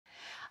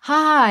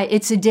Hi,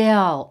 it's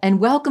Adele, and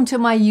welcome to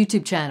my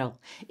YouTube channel.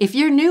 If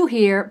you're new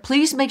here,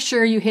 please make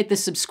sure you hit the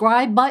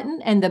subscribe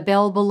button and the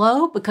bell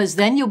below because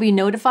then you'll be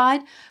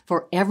notified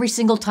for every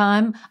single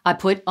time I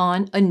put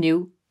on a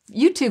new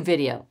YouTube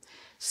video.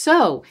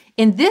 So,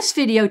 in this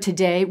video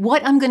today,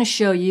 what I'm going to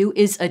show you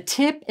is a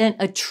tip and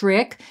a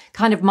trick,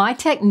 kind of my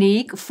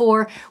technique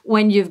for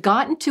when you've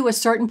gotten to a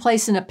certain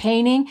place in a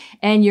painting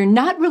and you're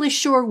not really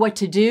sure what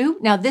to do.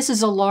 Now, this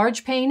is a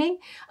large painting,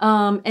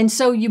 and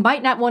so you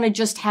might not want to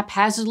just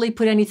haphazardly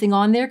put anything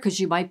on there because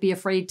you might be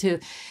afraid to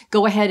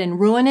go ahead and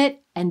ruin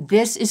it. And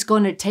this is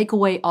going to take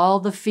away all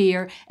the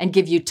fear and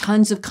give you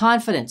tons of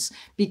confidence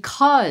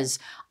because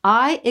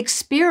I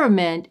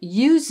experiment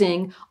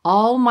using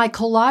all my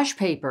collage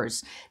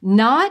papers.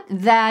 Not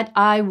that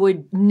I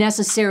would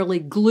necessarily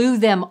glue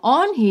them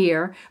on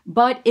here,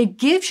 but it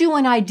gives you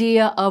an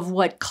idea of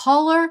what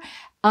color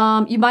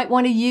you might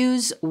want to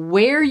use,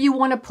 where you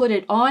want to put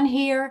it on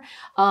here,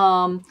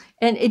 and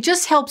it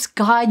just helps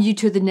guide you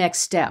to the next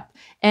step.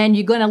 And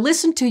you're going to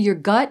listen to your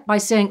gut by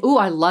saying, "Ooh,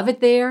 I love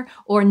it there,"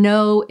 or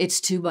 "No,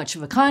 it's too much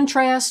of a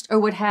contrast," or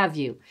what have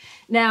you.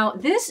 Now,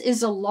 this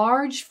is a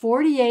large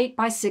 48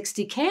 by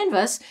 60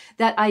 canvas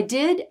that I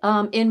did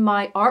in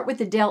my Art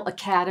with Adele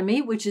Academy,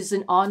 which is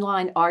an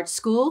online art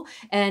school.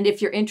 And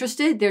if you're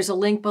interested, there's a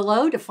link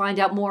below to find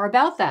out more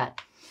about that.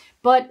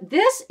 But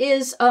this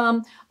is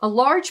a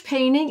large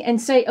painting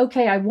and say,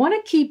 okay, I want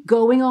to keep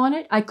going on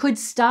it. I could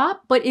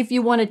stop, but if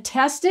you want to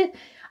test it,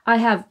 I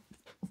have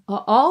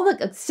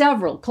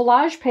several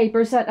collage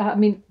papers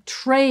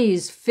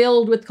trays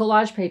filled with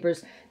collage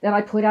papers that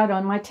I put out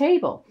on my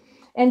table.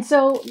 And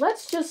so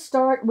let's just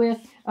start with,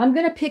 I'm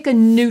going to pick a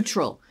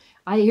neutral.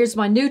 Here's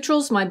my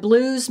neutrals, my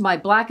blues, my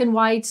black and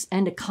whites,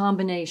 and a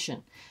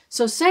combination.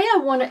 So say I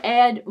want to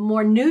add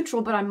more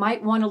neutral, but I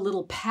might want a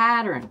little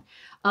pattern.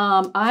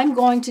 I'm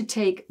going to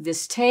take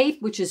this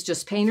tape, which is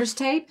just painter's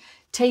tape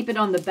it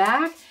on the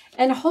back,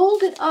 and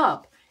hold it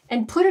up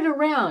and put it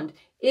around.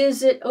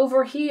 Is it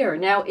over here?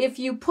 Now, if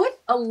you put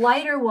a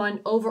lighter one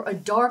over a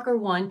darker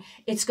one,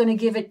 it's going to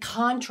give it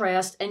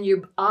contrast and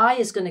your eye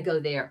is going to go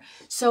there.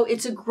 So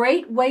it's a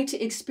great way to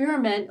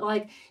experiment.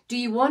 Like, do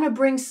you want to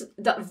bring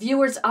the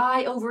viewer's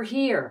eye over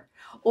here?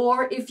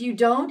 Or if you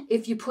don't,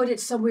 if you put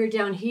it somewhere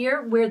down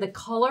here where the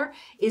color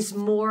is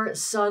more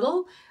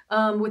subtle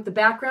with the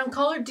background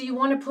color, do you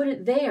want to put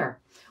it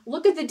there?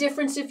 Look at the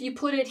difference if you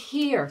put it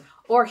here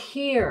or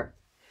here.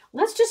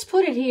 Let's just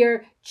put it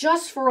here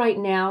just for right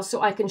now so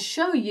I can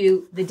show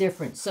you the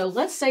difference. So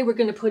let's say we're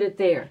going to put it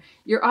there.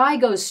 Your eye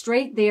goes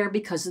straight there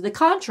because of the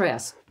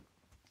contrast.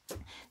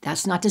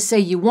 That's not to say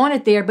you want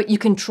it there, but you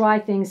can try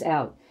things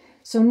out.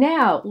 So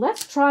now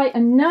let's try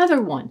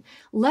another one.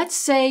 Let's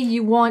say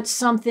you want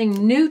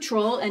something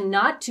neutral and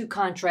not too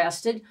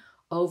contrasted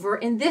over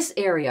in this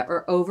area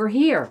or over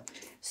here.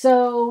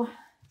 So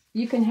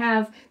you can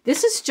have,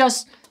 this is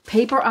just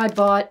paper I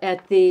bought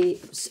at the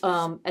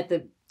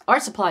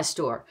art supply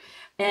store,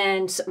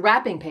 and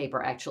wrapping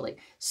paper actually.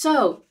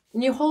 So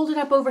you hold it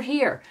up over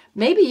here.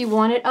 Maybe you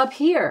want it up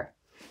here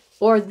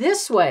or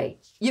this way.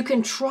 You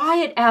can try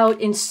it out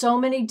in so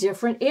many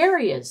different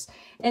areas.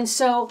 And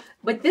so,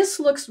 but this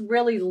looks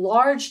really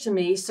large to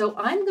me, so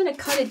I'm going to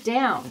cut it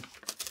down.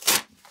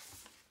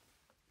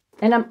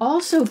 And I'm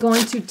also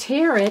going to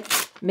tear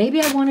it.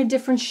 Maybe I want a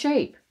different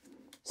shape.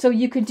 So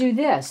you could do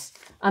this.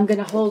 I'm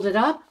going to hold it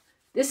up.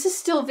 This is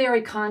still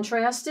very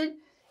contrasted.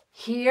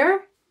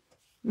 Here,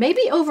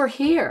 maybe over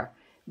here.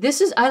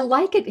 I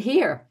like it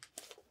here.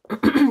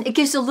 It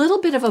gives a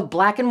little bit of a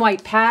black and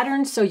white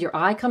pattern. So your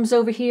eye comes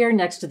over here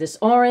next to this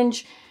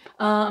orange.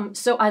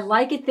 So I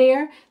like it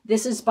there.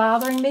 This is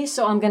bothering me,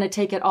 so I'm going to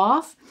take it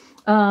off.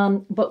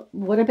 But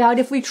what about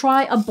if we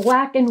try a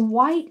black and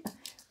white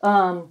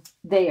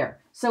there?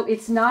 So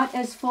it's not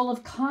as full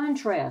of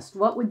contrast.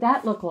 What would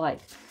that look like?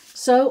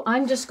 So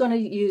I'm just going to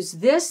use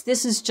this.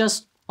 This is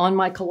just on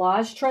my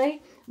collage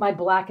tray, my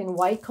black and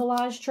white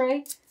collage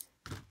tray.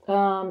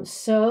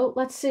 So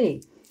let's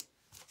see.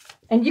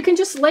 And you can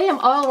just lay them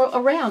all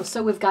around.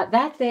 So we've got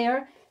that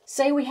there.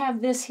 Say we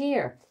have this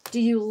here. Do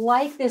you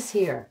like this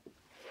here?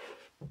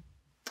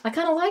 I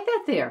kind of like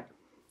that there.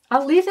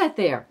 I'll leave that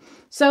there.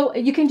 So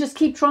you can just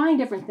keep trying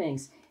different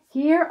things.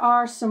 Here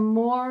are some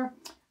more,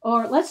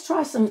 or let's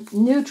try some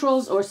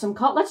neutrals or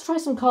let's try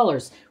some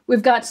colors.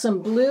 We've got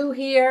some blue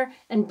here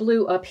and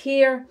blue up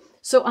here.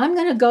 So I'm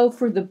going to go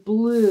for the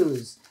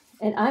blues.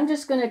 And I'm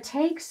just going to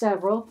take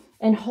several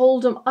and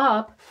hold them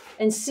up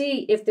and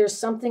see if there's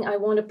something I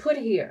want to put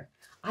here.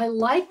 I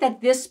like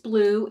that this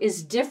blue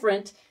is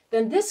different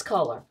than this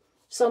color.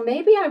 So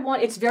maybe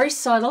it's very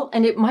subtle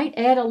and it might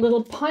add a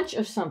little punch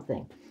of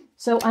something.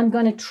 So I'm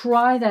going to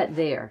try that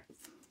there.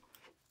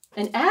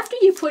 And after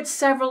you put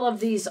several of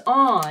these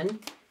on,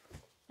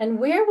 and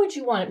where would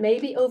you want it?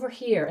 Maybe over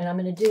here, and I'm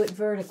going to do it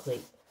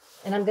vertically.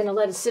 And I'm going to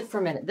let it sit for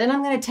a minute. Then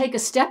I'm going to take a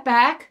step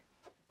back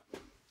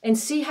and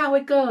see how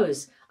it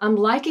goes. I'm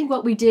liking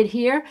what we did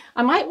here.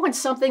 I might want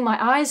something, my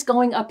eye's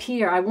going up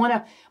here.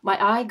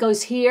 My eye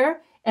goes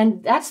here,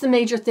 and that's the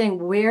major thing.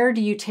 Where do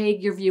you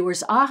take your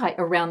viewer's eye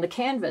around the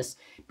canvas?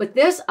 But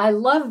this, I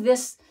love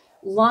this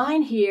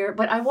line here,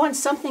 but I want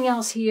something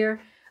else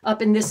here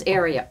up in this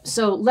area.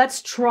 So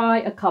let's try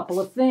a couple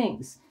of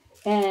things.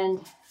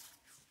 And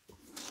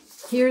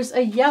here's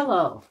a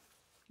yellow.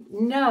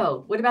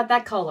 No. What about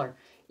that color?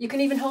 You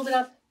can even hold it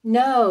up.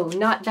 No,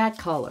 not that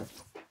color.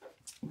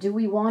 Do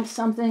we want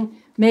something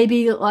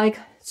maybe like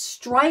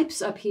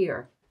stripes up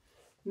here?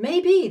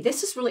 Maybe.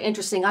 This is really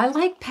interesting. I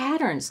like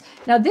patterns.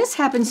 Now this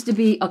happens to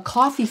be a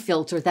coffee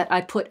filter that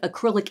I put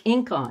acrylic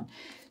ink on.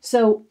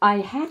 So I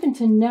happen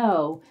to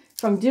know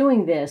from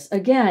doing this,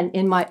 again,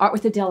 in my Art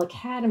with Adele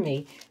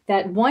Academy,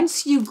 that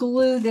once you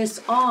glue this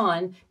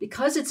on,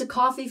 because it's a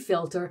coffee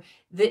filter,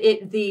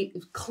 the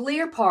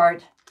clear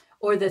part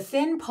or the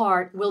thin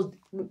part will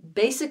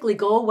basically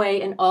go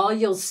away and all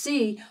you'll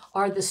see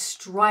are the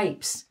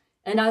stripes.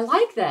 And I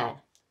like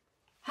that.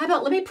 How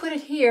about, let me put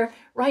it here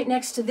right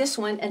next to this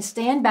one and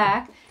stand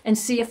back and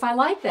see if I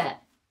like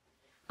that.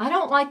 I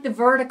don't like the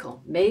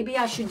vertical. Maybe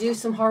I should do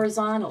some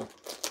horizontal.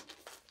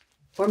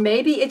 Or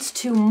maybe it's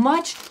too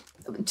much,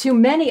 too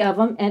many of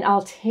them, and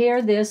I'll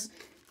tear this,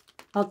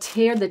 I'll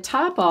tear the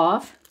top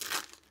off.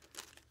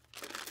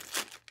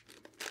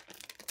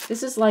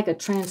 This is like a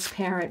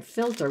transparent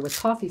filter with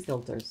coffee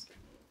filters.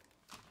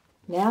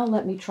 Now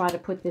let me try to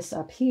put this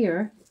up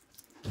here.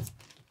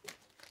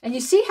 And you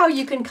see how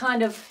you can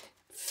kind of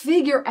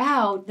figure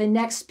out the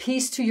next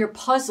piece to your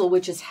puzzle,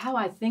 which is how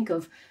I think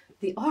of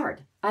the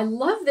art. I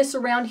love this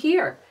around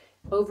here,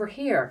 over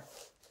here.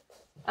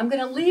 I'm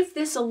going to leave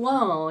this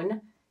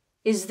alone.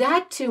 Is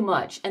that too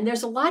much? And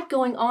there's a lot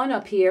going on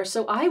up here,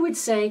 so I would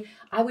say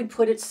I would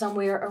put it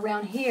somewhere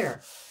around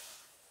here.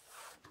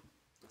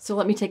 So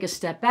let me take a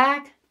step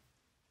back.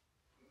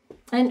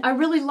 And I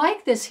really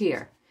like this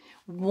here.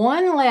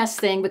 One last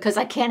thing, because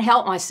I can't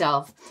help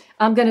myself.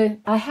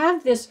 I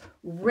have this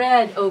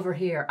red over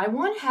here. I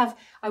want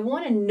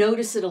to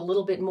notice it a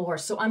little bit more.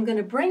 So I'm going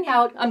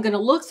to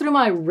look through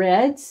my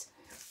reds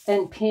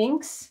and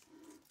pinks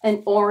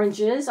and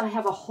oranges. I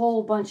have a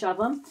whole bunch of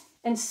them.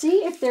 And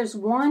see if there's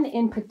one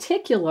in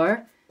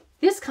particular.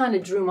 This kind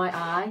of drew my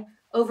eye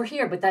over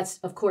here, but that's,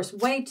 of course,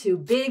 way too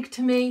big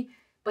to me.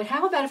 But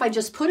how about if I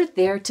just put it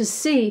there to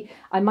see?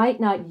 I might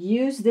not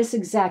use this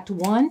exact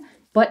one,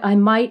 but I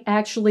might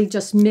actually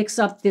just mix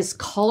up this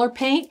color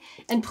paint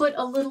and put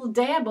a little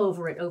dab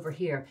over it over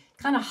here.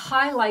 Kind of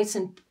highlights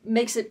and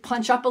makes it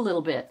punch up a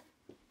little bit.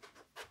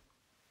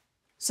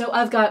 So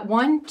I've got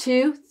 1,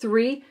 2,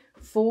 3,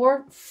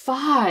 4,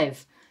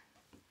 5.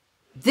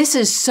 This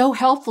is so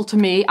helpful to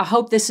me. I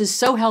hope this is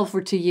so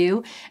helpful to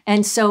you.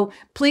 And so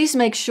please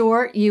make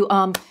sure you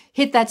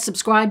hit that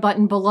subscribe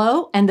button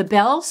below and the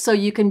bell so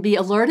you can be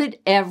alerted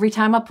every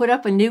time I put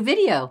up a new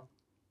video.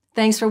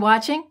 Thanks for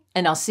watching,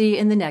 and I'll see you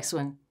in the next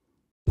one.